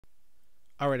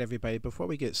All right, everybody, before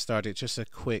we get started, just a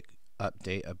quick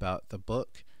update about the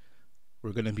book.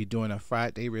 We're going to be doing a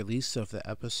Friday release of the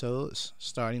episodes,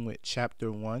 starting with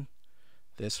chapter 1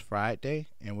 this Friday,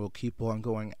 and we'll keep on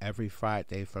going every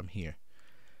Friday from here.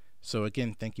 So,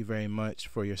 again, thank you very much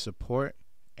for your support,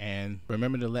 and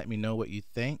remember to let me know what you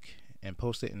think and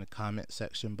post it in the comment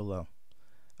section below.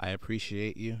 I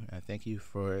appreciate you, and thank you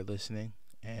for listening.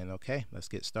 And okay, let's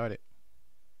get started.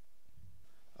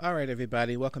 All right,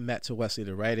 everybody, welcome back to Wesley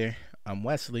the Writer. I'm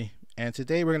Wesley, and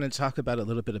today we're going to talk about a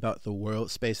little bit about the world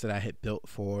space that I had built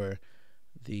for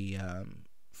the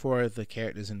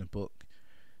characters in the book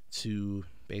to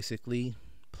basically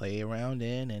play around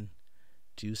in and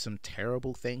do some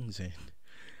terrible things in.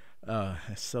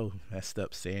 That's so messed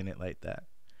up saying it like that.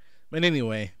 But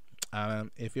anyway,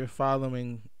 if you're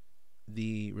following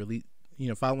the release,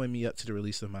 following me up to the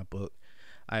release of my book,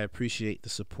 I appreciate the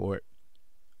support.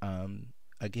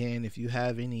 Again, if you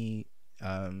have anything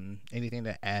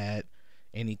to add,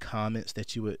 any comments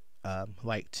that you would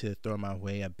like to throw my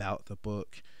way about the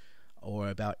book or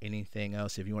about anything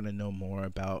else, if you want to know more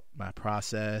about my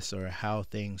process or how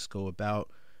things go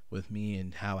about with me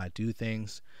and how I do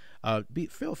things,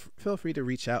 feel free to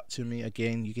reach out to me.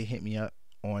 Again, you can hit me up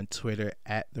on Twitter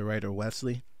at the writer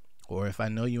Wesley, or if I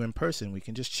know you in person, we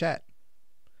can just chat.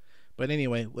 But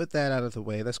anyway, with that out of the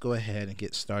way, let's go ahead and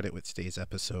get started with today's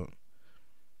episode.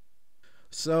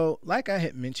 So, like I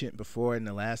had mentioned before in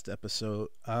the last episode,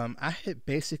 I had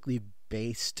basically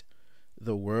based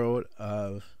the world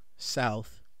of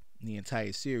South, the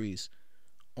entire series,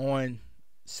 on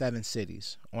the 7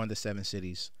 cities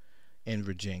in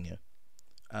Virginia.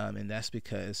 And that's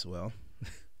because, well,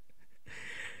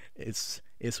 it's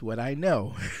what I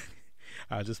know.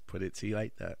 I'll just put it to you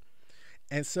like that.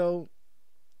 And so,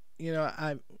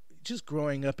 I just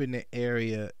growing up in the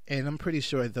area, and I'm pretty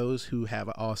sure those who have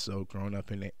also grown up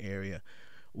in the area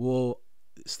will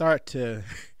start to,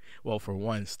 well, for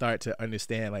one, start to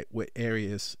understand like what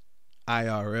areas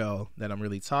IRL that I'm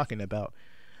really talking about.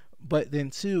 But then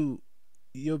two,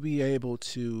 you'll be able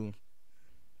to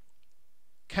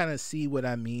kind of see what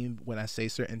I mean when I say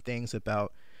certain things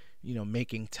about,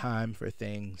 making time for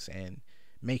things and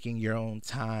making your own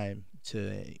time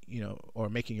to, or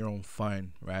making your own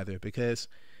fun rather, because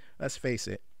let's face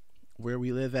it, where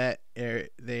we live at, there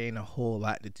ain't a whole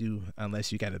lot to do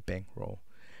unless you got a bankroll.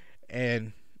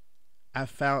 And I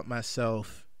found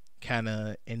myself kind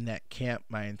of in that camp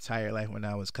my entire life when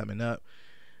I was coming up.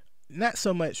 Not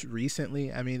so much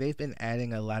recently. I mean, they've been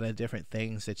adding a lot of different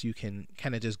things that you can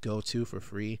kind of just go to for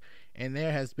free. And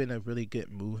there has been a really good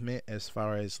movement as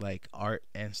far as like art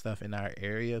and stuff in our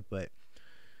area. But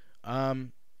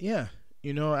yeah,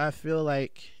 I feel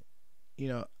like,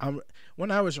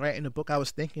 when I was writing the book, I was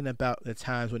thinking about the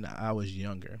times when I was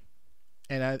younger,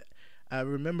 and I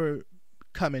remember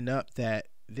coming up that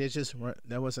there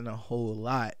wasn't a whole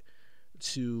lot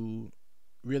to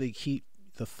really keep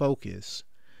the focus.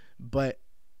 But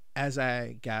as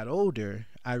I got older,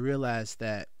 I realized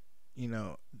that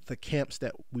the camps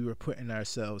that we were putting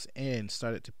ourselves in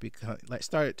started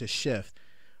to shift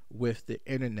with the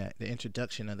internet, the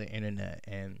introduction of the internet,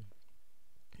 and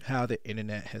how the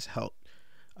internet has helped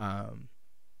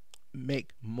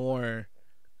make more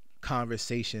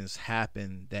conversations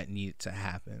happen that need to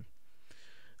happen.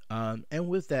 And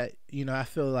with that, I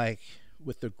feel like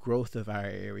with the growth of our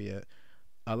area,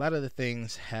 a lot of the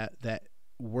things that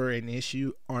were an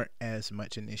issue aren't as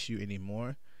much an issue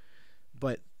anymore.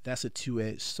 But that's a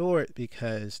two-edged sword,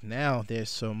 because now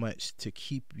there's so much to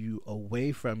keep you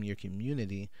away from your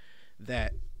community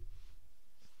that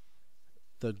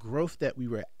the growth that we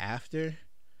were after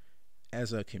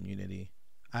as a community,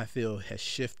 I feel, has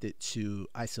shifted to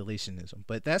isolationism.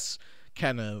 But that's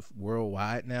kind of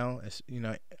worldwide now. As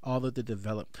all of the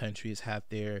developed countries have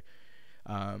their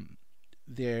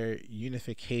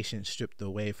unification stripped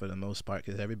away for the most part,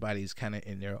 because everybody's kind of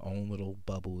in their own little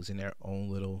bubbles, in their own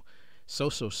little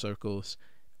social circles.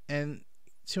 And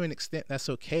to an extent, that's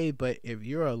okay. But if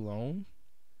you're alone,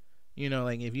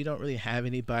 like if you don't really have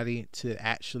anybody to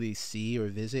actually see or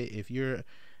visit, if you're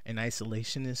an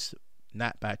isolationist,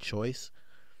 not by choice,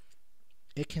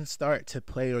 it can start to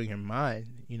play on your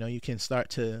mind. You can start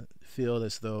to feel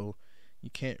as though you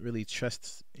can't really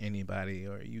trust anybody,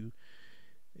 or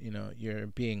you're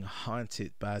being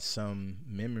haunted by some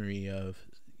memory of,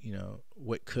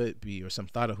 what could be, or some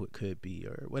thought of what could be,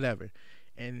 or whatever.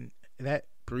 And that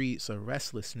breeds a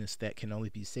restlessness that can only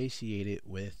be satiated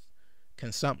with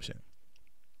consumption.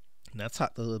 And I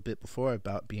talked a little bit before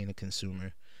about being a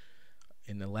consumer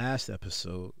in the last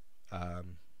episode.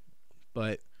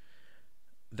 But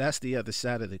that's the other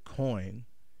side of the coin.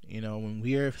 when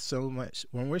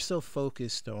we're so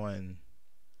focused on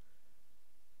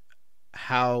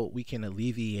how we can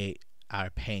alleviate our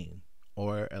pain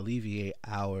or alleviate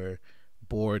our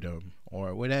boredom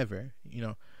or whatever,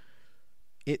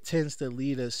 it tends to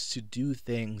lead us to do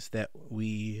things that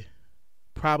we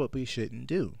probably shouldn't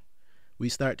do. We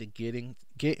start to get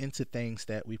into things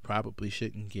that we probably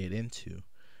shouldn't get into.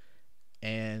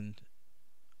 And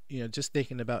just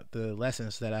thinking about the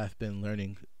lessons that I've been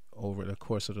learning over the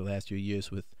course of the last few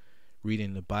years with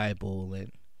reading the Bible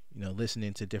and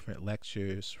listening to different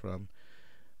lectures from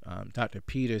Dr.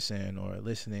 Peterson, or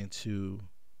listening to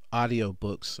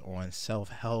audiobooks on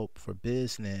self-help for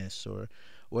business or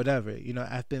whatever.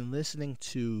 I've been listening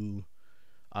to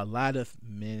a lot of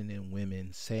men and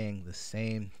women saying the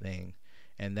same thing,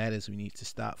 and that is we need to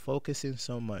stop focusing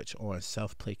so much on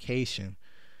self-placation,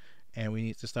 and we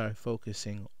need to start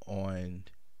focusing on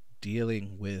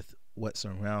dealing with what's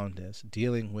around us,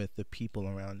 dealing with the people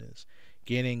around us,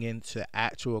 getting into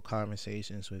actual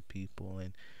conversations with people,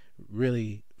 and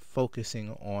really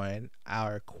focusing on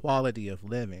our quality of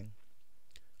living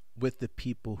with the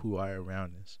people who are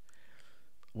around us.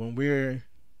 When we're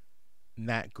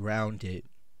not grounded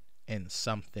in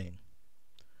something,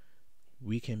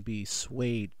 we can be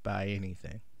swayed by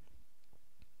anything.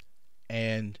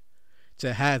 And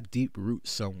to have deep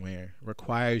roots somewhere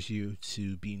requires you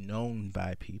to be known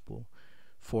by people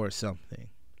for something.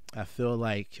 I feel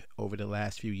like over the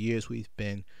last few years we've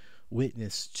been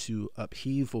witness to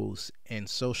upheavals in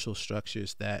social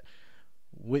structures that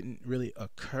wouldn't really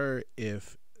occur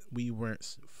if we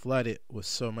weren't flooded with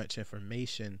so much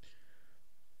information.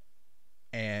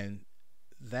 And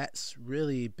that's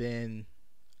really been,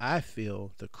 I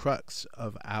feel, the crux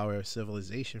of our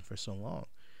civilization for so long.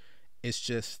 It's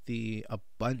just the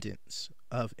abundance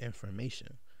of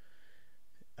information.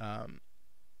 I'm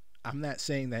not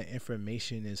saying that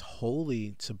information is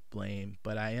wholly to blame,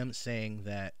 but I am saying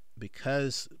that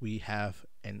because we have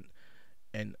an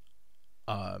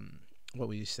what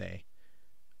would you say,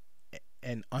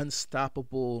 an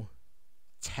unstoppable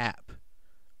tap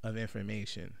of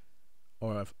information,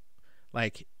 or of,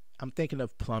 like, I'm thinking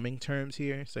of plumbing terms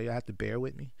here, so you have to bear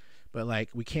with me, but like,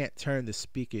 we can't turn the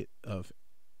spigot of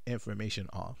information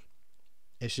off.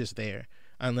 It's just there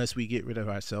unless we get rid of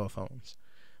our cell phones.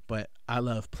 But I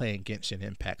love playing Genshin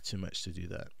Impact too much to do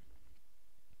that.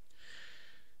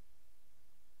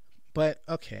 But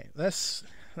okay, let's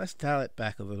dial it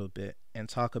back a little bit and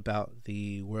talk about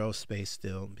the world space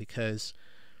still, because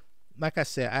like I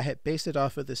said, I had based it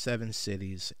off of the 7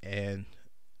 cities, and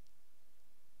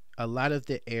a lot of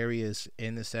the areas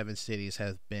in the 7 cities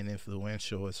have been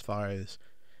influential as far as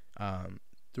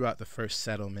throughout the first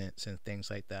settlements and things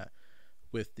like that,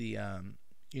 with the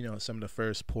some of the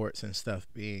first ports and stuff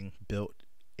being built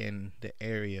in the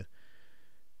area.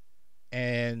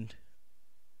 And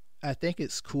I think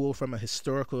it's cool from a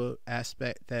historical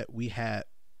aspect that we had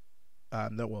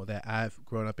that I've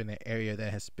grown up in an area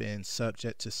that has been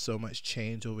subject to so much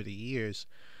change over the years.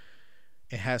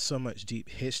 It has so much deep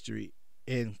history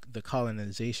in the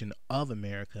colonization of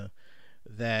America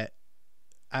that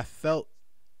I felt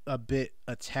a bit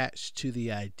attached to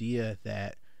the idea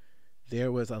that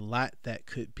there was a lot that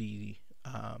could be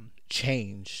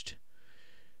changed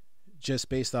just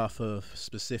based off of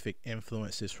specific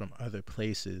influences from other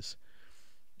places.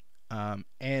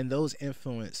 And those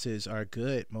influences are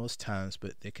good most times,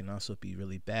 but they can also be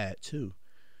really bad too.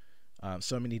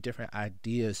 So many different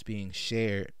ideas being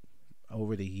shared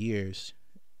over the years.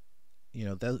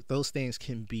 Those things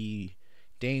can be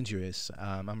dangerous.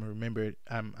 I'm remembering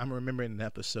an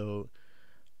episode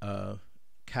of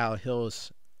Kyle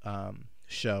Hill's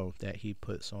show that he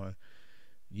puts on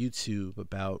YouTube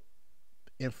about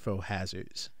info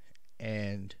hazards.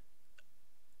 And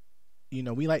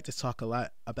we like to talk a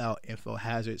lot about info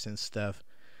hazards and stuff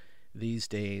these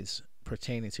days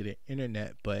pertaining to the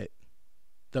internet, but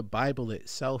the Bible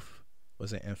itself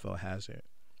was an info hazard.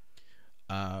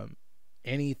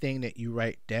 Anything that you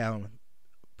write down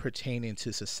pertaining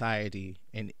to society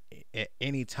in at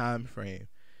any time frame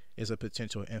is a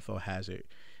potential info hazard,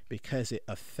 because it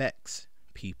affects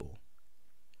people.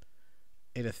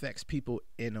 It affects people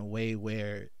in a way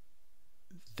where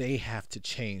they have to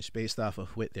change based off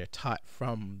of what they're taught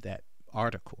from that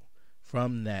article,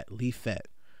 from that leaflet,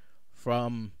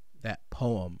 from that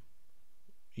poem.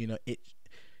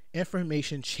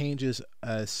 Information changes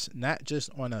us not just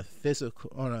on a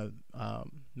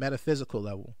metaphysical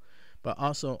level, but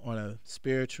also on a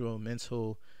spiritual,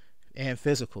 mental, and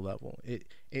physical level.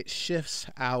 It shifts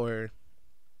our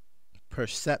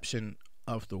perception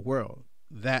of the world,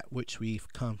 that which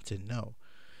we've come to know.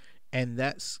 And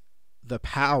that's the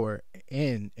power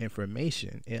in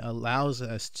information. It allows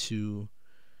us to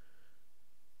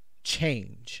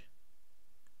change.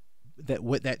 That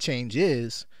what that change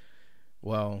is,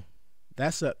 well,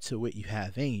 that's up to what you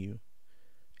have in you.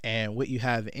 And what you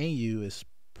have in you is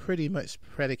pretty much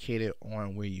predicated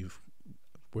on where you've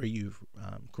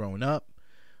grown up,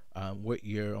 what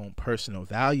your own personal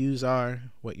values are,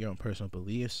 what your own personal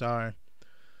beliefs are.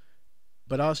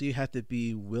 But also you have to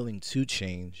be willing to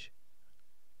change.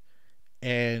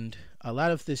 And a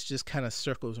lot of this just kind of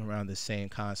circles around the same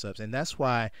concepts. And that's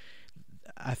why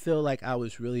I feel like I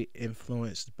was really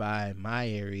influenced by my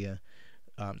area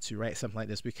to write something like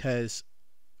this, because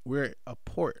we're a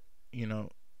port,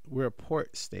 we're a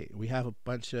port state. We have a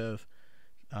bunch of,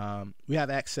 we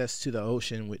have access to the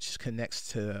ocean, which connects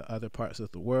to other parts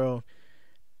of the world.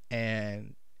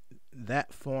 And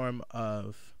that form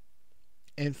of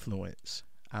influence,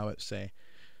 I would say,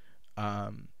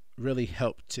 really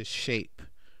helped to shape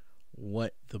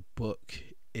what the book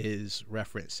is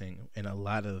referencing, and a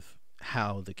lot of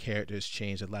how the characters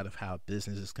change, a lot of how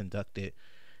business is conducted,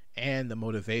 and the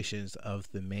motivations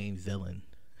of the main villain.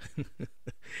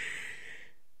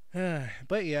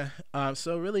 But yeah,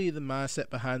 so really the mindset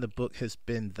behind the book has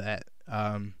been that,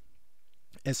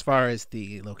 as far as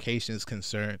the location is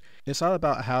concerned, it's all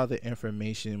about how the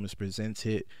information was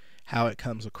presented, how it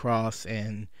comes across.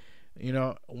 And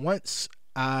once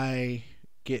I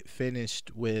get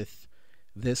finished with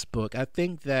this book, I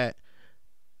think that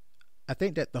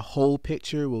the whole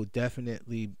picture will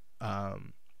definitely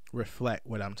reflect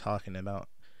what I'm talking about.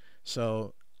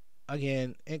 So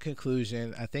again, in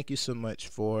conclusion, I thank you so much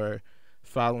for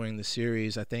following the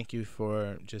series. I thank you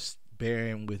for just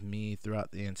bearing with me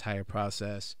throughout the entire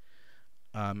process.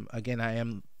 Again, I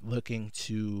am looking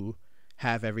to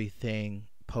have everything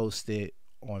posted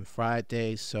on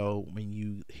Friday, so when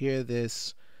you hear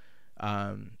this,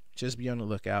 just be on the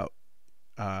lookout.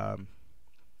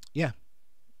 Yeah,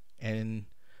 and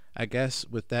I guess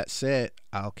with that said,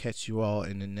 I'll catch you all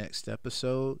in the next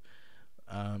episode.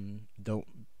 Don't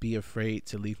be afraid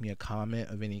to leave me a comment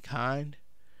of any kind,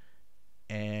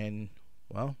 and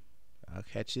well, I'll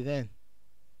catch you then.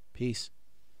 Peace.